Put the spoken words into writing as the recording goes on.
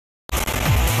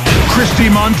Christie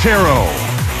Monteiro.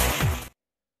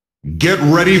 Get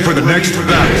ready for the next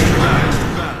battle.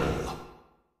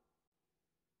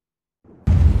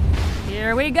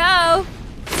 Here we go.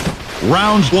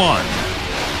 Round 1.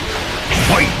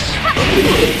 Fight!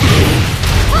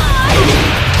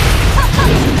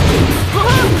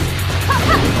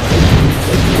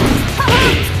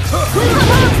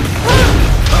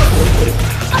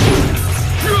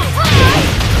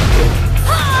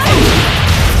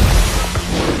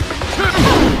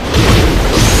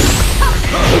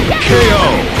 KO!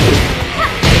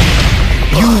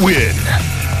 You win!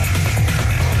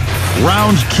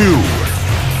 Round 2.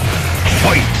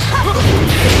 Fight!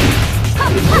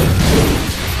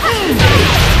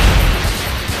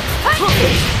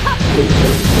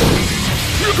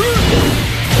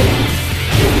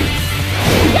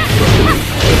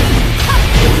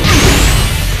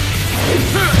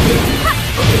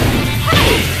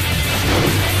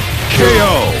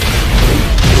 KO!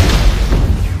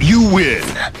 You win!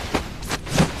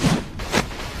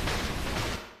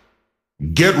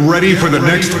 Get ready for the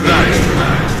next battle.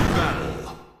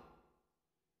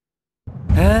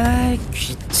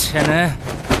 귀찮아.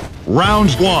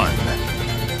 Round 1.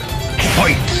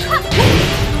 Fight!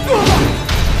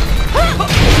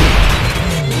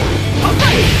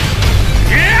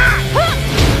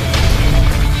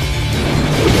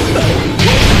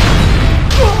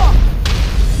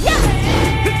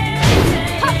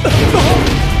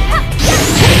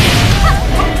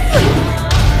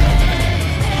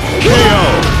 KO!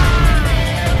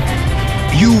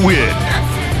 You win!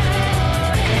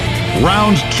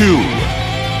 Round 2.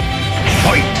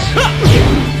 Fight!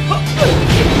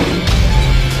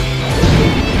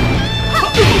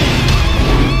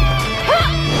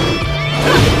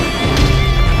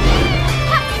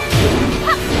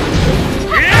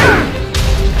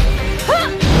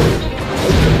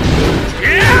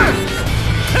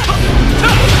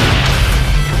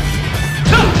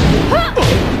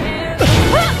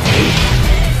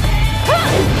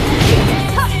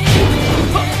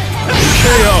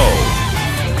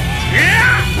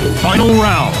 Final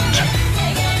round.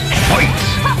 Fight!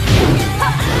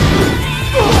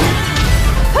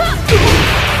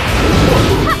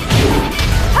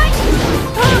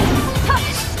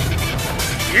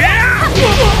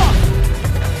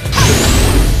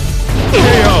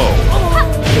 KO!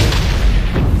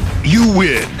 You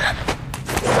win.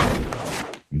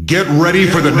 Get ready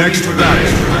for the next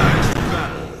battle.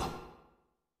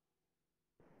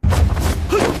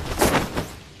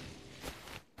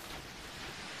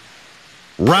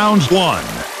 Round 1.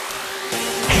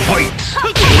 Fight!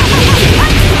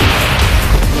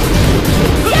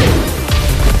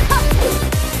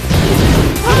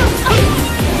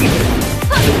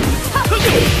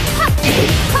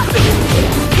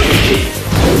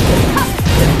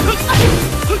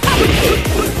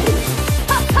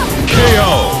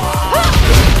 KO!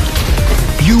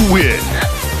 You win.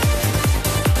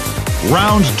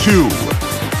 Round 2.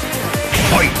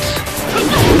 Fight!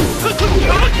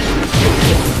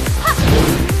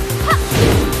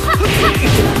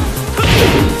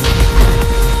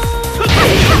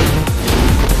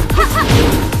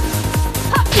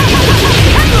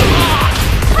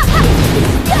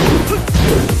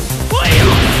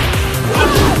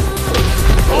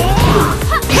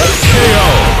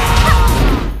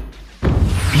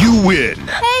 You win.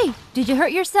 Hey, did you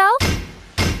hurt yourself?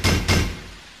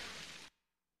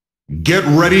 Get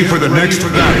ready for the next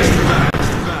battle.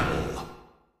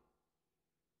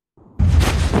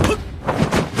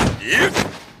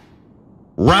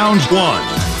 Round 1.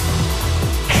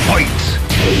 Fight!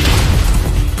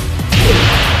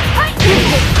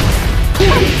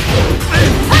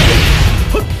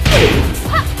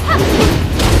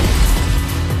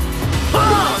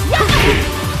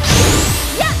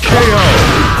 KO!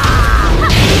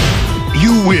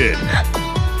 You win.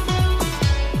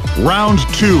 Round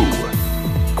 2.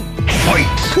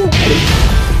 Fight!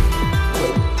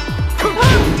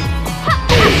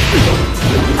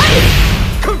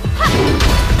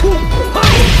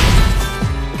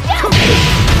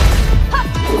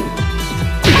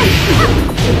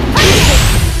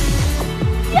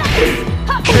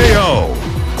 KO!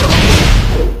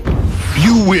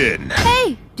 You win.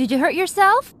 Hey, did you hurt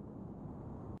yourself?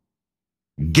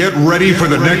 Get ready for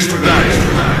the next battle.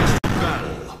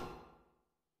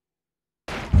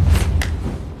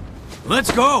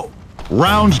 Let's go.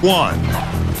 Round 1.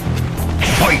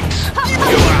 Fight!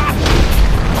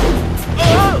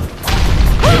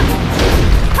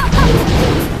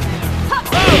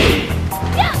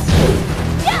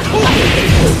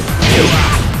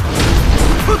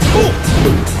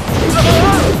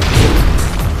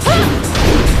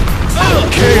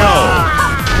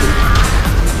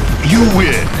 You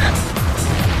win.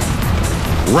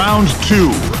 Round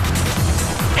 2.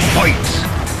 Fight.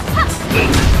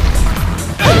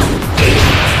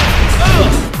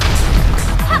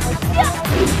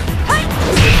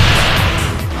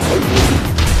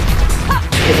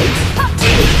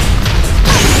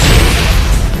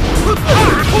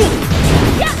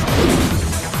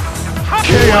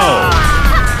 KO.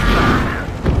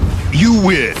 You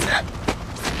win.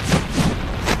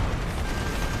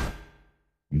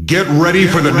 Get ready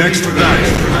for the next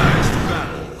battle.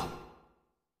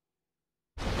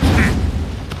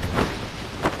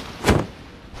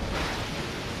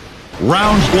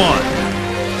 Round 1.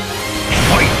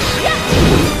 Fight.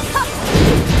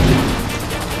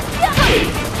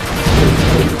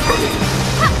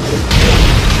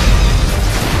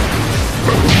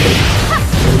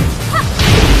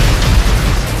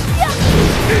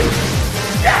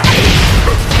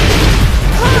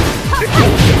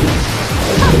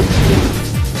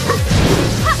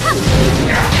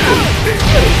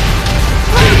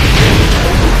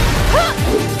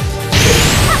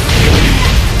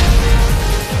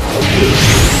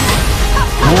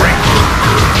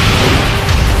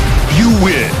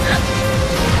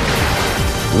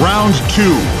 Round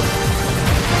 2.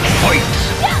 Fight!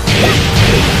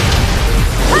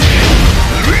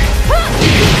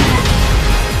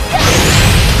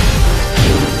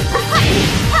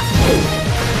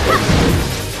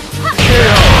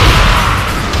 KO!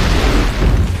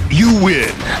 You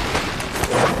win!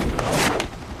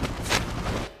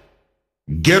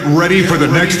 Get ready for the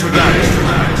next battle.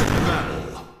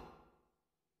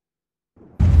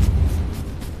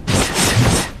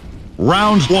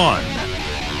 Round 1.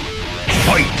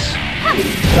 Fight!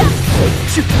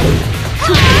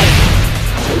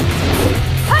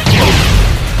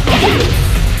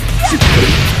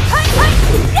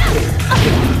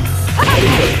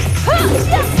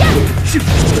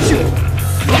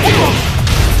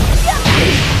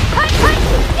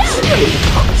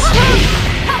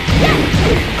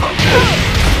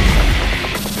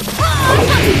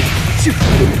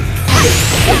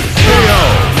 KO!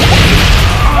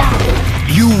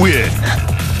 You win!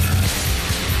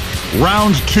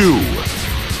 Round 2.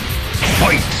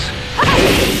 Fight!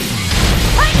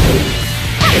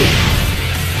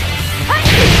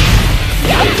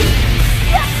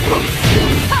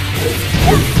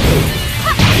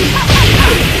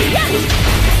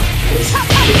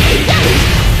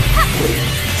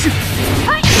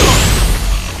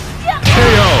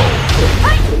 KO!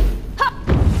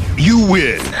 You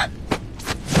win!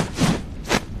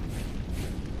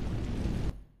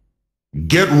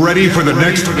 Get ready for the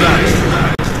next battle.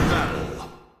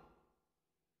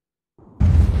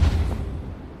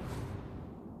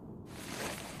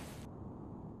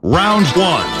 Round 1.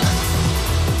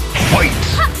 Fight!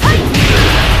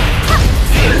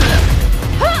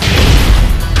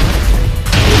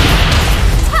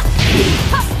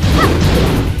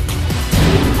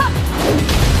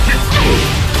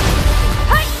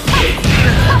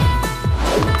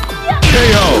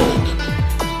 KO!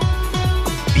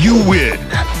 You win!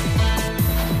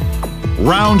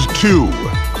 Round 2.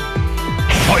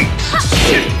 Fight!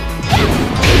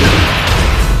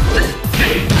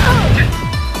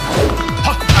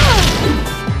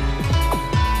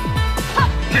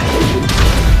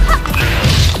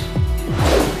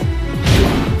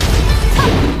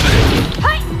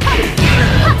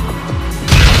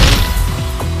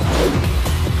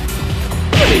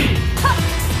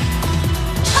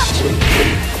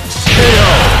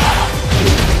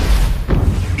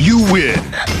 You win!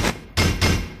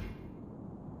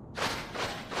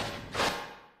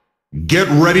 Get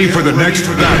ready for the next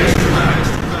battle.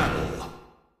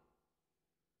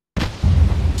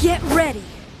 Get ready.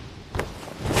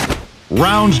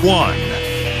 Round 1.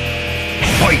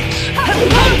 Fight!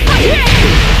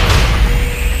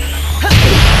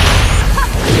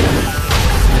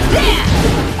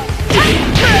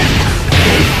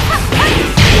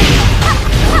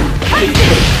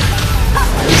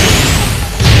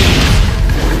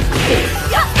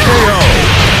 KO!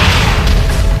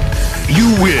 You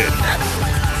win!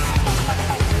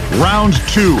 Round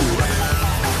 2.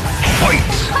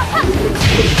 Fight!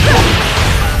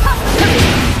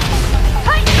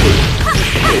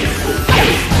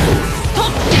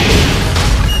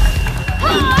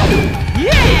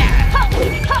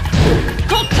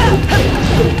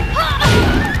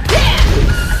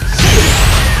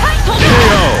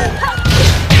 KO!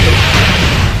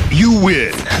 You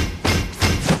win!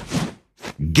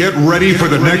 Get ready for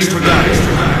the next battle.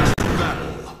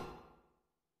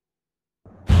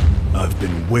 I've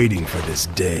been waiting for this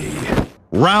day.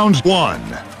 Round 1.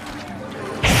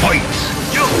 Fight!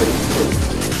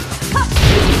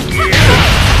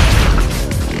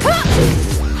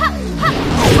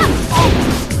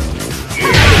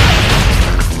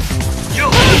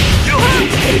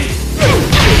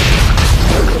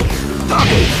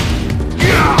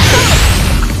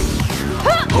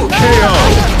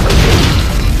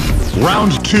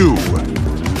 Round 2.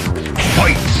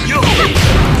 Fight!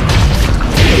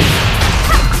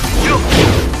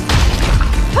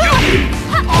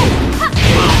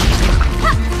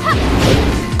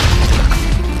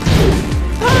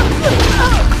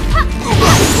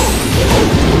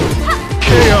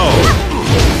 KO!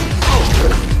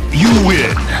 You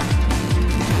win!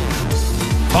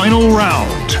 Final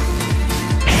round.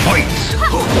 Fight!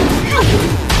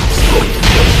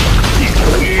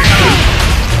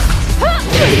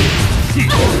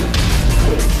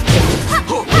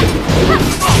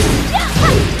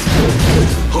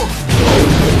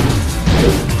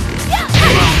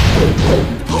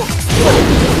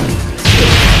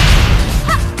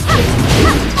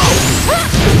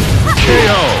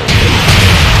 KO!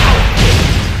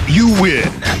 You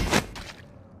win!